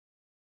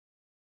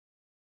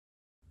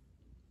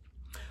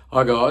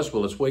Hi guys,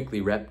 well it's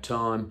weekly wrap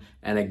time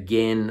and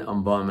again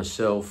I'm by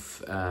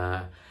myself.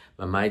 My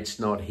mate's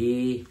not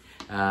here.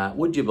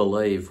 Would you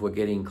believe we're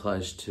getting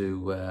close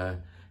to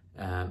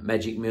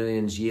Magic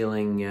Millions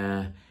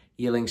yearling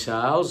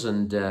sales,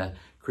 and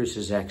Chris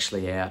is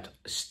actually out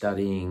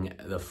studying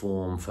the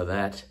form for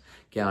that,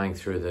 going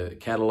through the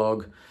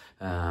catalogue.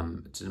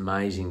 It's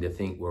amazing to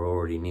think we're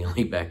already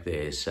nearly back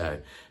there. So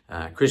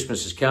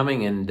Christmas is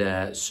coming,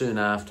 and soon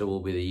after will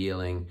be the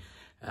yearling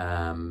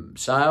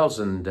sales,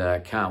 and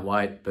can't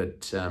wait.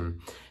 But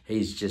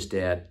he's just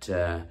out,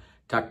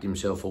 tucked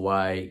himself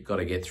away, got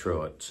to get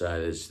through it.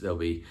 So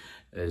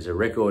there's a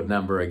record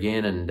number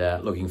again, and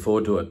looking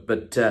forward to it.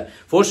 But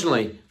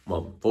unfortunately,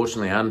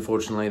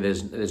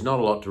 there's not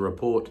a lot to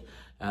report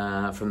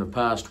from the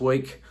past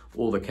week,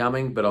 all the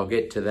coming, but I'll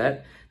get to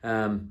that.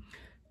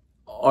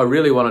 I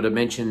really wanted to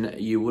mention,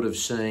 you would have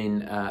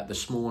seen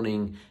this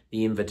morning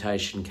the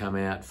invitation come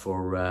out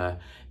for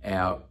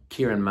our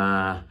Ciaron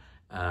Maher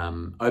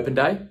Open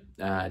Day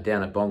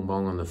down at Bong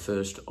Bong on the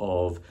 1st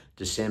of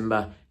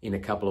December in a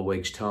couple of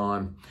weeks'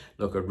 time.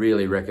 Look, I'd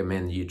really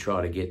recommend you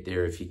try to get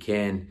there if you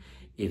can.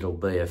 It'll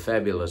be a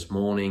fabulous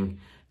morning.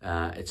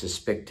 It's a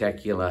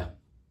spectacular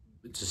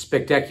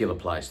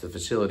place. The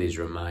facilities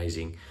are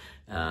amazing.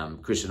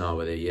 Chris and I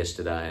were there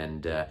yesterday,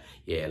 and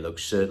yeah,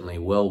 looks certainly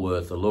well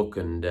worth a look.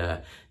 And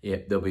yeah,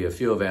 there'll be a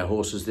few of our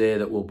horses there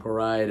that will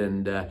parade,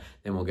 and then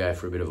we'll go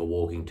for a bit of a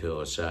walking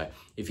tour. So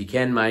if you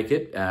can make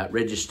it,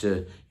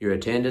 register your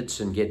attendance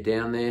and get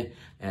down there,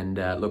 and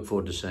look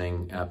forward to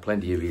seeing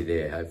plenty of you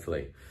there,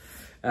 hopefully.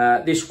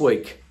 This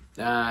week,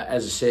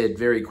 as I said,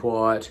 very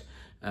quiet,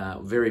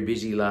 very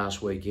busy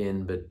last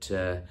weekend, but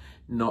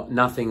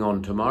nothing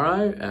on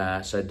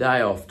tomorrow. So day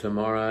off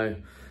tomorrow.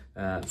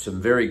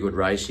 Some very good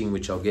racing,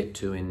 which I'll get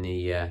to in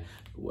the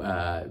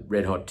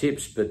Red Hot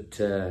Tips, but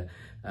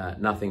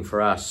nothing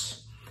for us.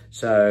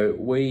 So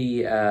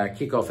we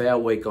kick off our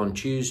week on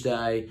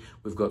Tuesday.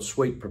 We've got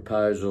Sweet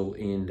Proposal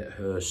in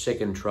her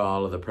second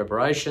trial of the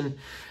preparation.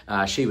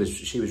 She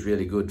was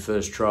really good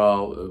first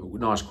trial,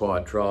 nice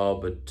quiet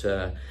trial, but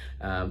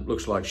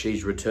looks like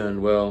she's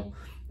returned well,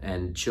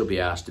 and she'll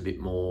be asked a bit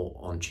more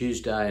on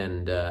Tuesday,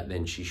 and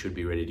then she should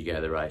be ready to go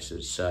to the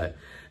races. So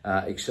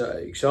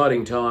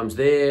exciting times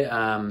there.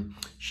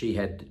 She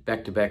had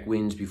back-to-back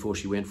wins before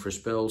she went for a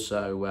spell,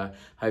 so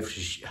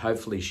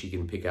hopefully she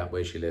can pick up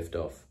where she left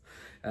off.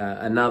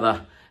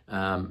 Another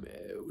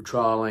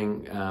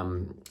trialling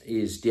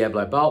is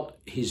Diablo Bolt,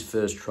 his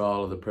first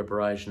trial of the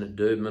preparation at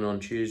Doodman on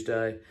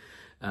Tuesday.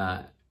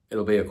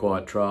 It'll be a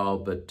quiet trial,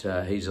 but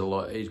he's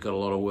got a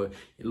lot of work.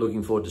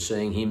 Looking forward to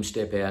seeing him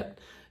step out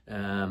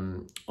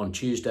on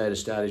Tuesday to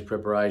start his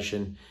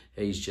preparation.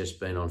 He's just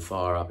been on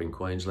fire up in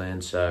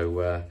Queensland,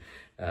 so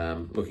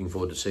looking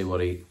forward to see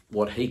what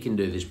he can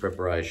do this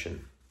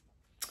preparation.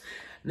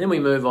 And then we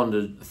move on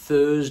to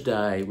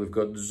Thursday. We've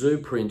got Zoo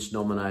Prince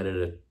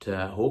nominated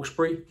at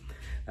Hawkesbury.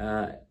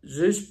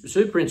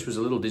 Zoo Prince was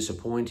a little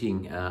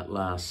disappointing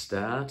last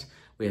start.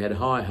 We had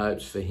high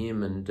hopes for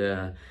him, and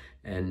yeah,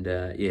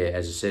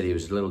 as I said, he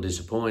was a little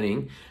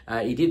disappointing.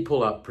 He did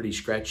pull up pretty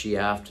scratchy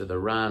after the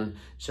run,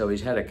 so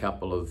he's had a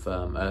couple of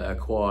a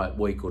quiet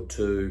week or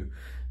two,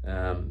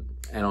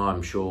 and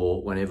I'm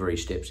sure whenever he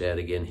steps out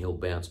again, he'll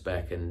bounce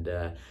back and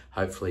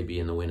hopefully be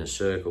in the winner's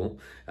circle.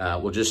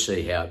 We'll just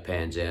see how it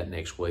pans out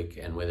next week,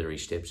 and whether he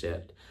steps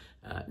out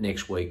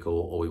next week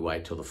or we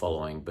wait till the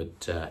following.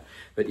 But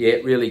yeah,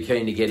 really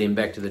keen to get him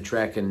back to the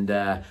track, and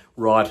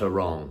right or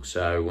wrong.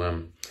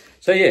 So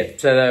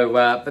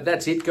yeah, but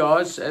that's it,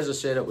 guys. As I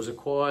said, it was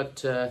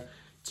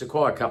it's a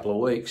quiet couple of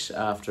weeks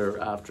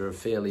after a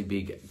fairly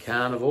big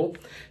carnival.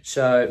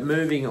 So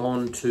moving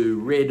on to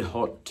Red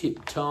Hot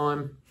Tip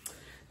time.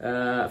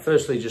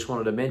 Firstly, just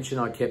wanted to mention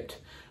I kept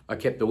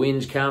the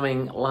wins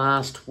coming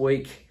last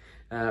week.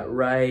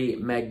 Ray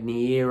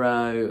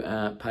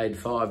Magniero paid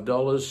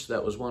 $5.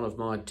 That was one of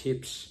my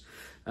tips.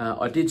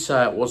 I did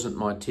say it wasn't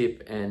my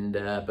tip, and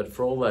but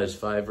for all those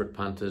favourite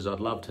punters,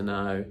 I'd love to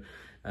know.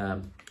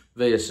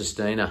 Via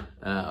Sistina,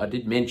 I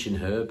did mention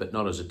her, but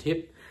not as a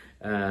tip.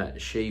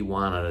 She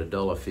won at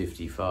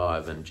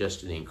 $1.55, and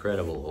just an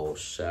incredible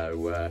horse.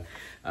 So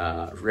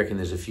I reckon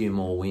there's a few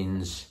more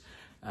wins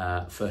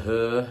for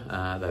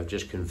her. They've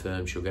just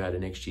confirmed she'll go to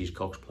next year's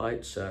Cox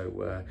Plate,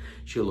 so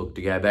she'll look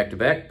to go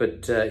back-to-back.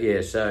 But yeah,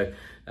 so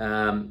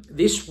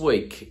this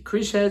week,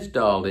 Chris has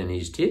dialed in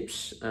his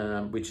tips,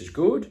 which is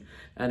good,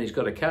 and he's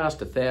got a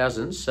cast of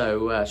thousands,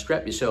 so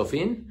strap yourself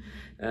in.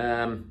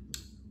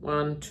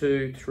 1,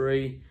 2,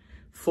 3,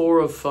 4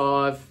 of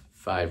 5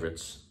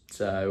 favourites.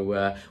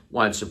 So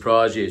won't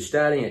surprise you.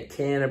 Starting at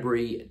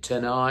Canterbury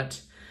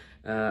tonight,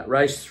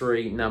 race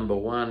 3, number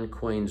 1,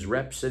 Queen's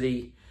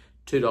Rhapsody,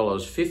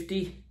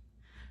 $2.50.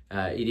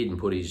 He didn't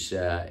put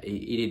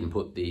he didn't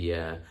put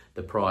the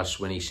price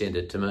when he sent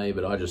it to me,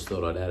 but I just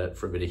thought I'd add it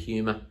for a bit of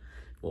humour.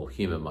 Well,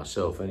 humour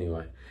myself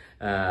anyway.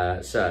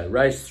 So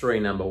race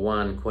 3, number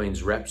 1,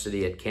 Queen's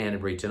Rhapsody at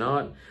Canterbury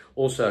tonight.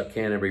 Also at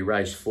Canterbury,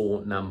 race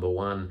 4, number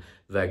 1,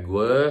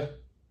 Vagueur,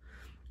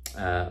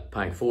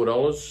 paying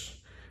 $4.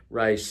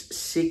 Race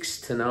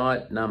 6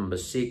 tonight, number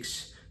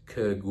 6,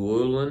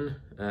 Kerguelen,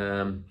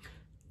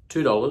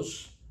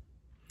 $2,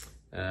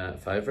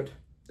 favourite.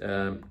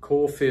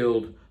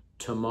 Caulfield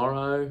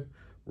Tomorrow,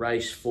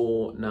 race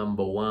 4,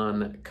 number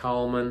 1,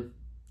 Coleman,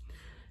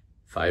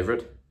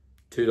 favourite,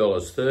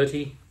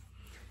 $2.30.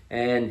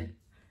 And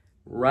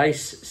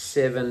race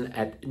 7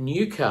 at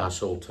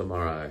Newcastle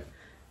tomorrow,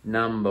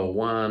 number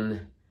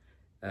 1,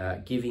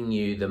 giving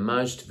you the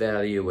most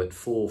value at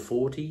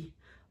 $4.40,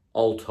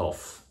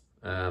 Althoff.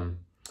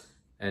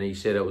 And he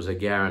said it was a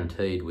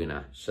guaranteed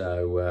winner.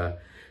 So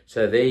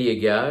there you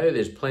go.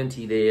 There's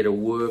plenty there to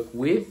work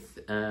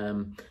with,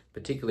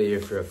 particularly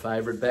if you're a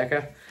favourite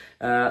backer.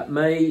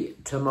 Me,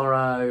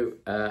 tomorrow,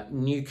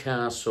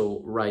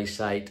 Newcastle race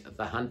 8,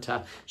 the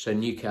Hunter. So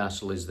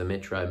Newcastle is the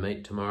Metro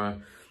meet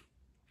tomorrow.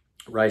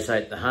 Race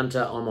 8, the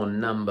Hunter. I'm on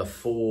number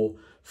 4,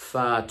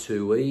 Far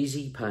Too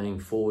Easy, paying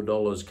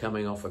 $4,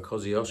 coming off a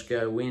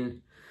Kosciuszko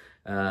win.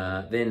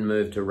 Then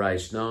move to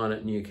race 9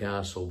 at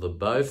Newcastle, the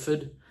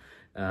Beaufort.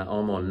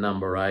 I'm on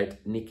number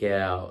 8,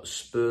 Nickau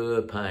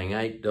Spur, paying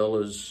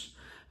 $8.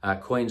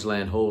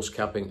 Queensland Horse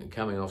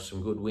coming off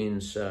some good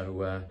wins,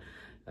 so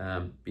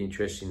be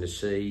interesting to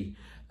see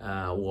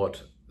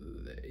what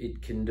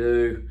it can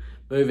do.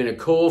 Moving to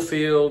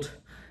Caulfield,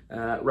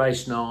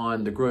 race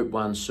 9, the Group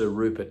 1 Sir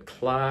Rupert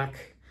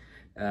Clarke.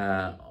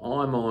 I'm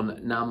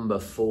on number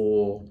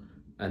 4,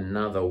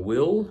 Another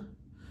Will.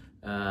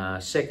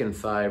 Second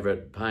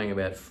favourite, paying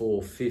about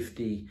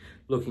 $4.50,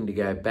 looking to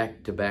go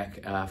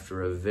back-to-back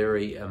after a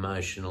very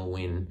emotional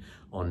win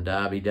on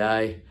Derby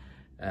Day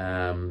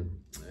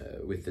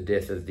with the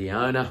death of the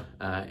owner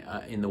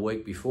in the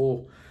week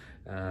before.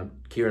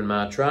 Kieran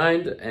Maher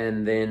trained.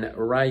 And then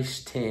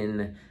race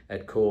 10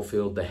 at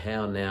Caulfield, the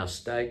How Now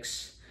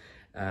Stakes,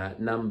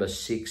 number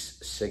 6,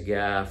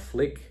 Cigar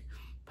Flick,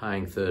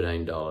 paying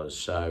 $13.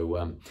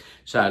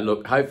 So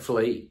look,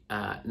 hopefully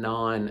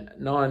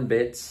 9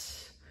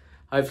 bets.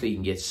 Hopefully you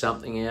can get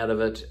something out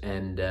of it,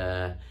 and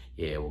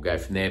yeah, we'll go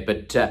from there.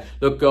 But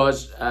look,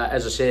 guys,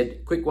 as I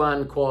said, quick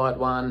one, quiet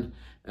one.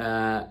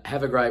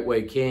 Have a great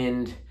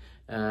weekend.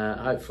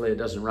 Hopefully it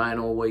doesn't rain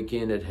all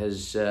weekend. It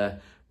has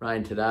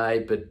rained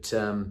today, but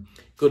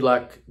good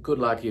luck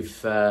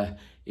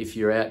if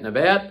you're out and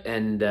about,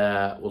 and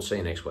we'll see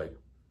you next week.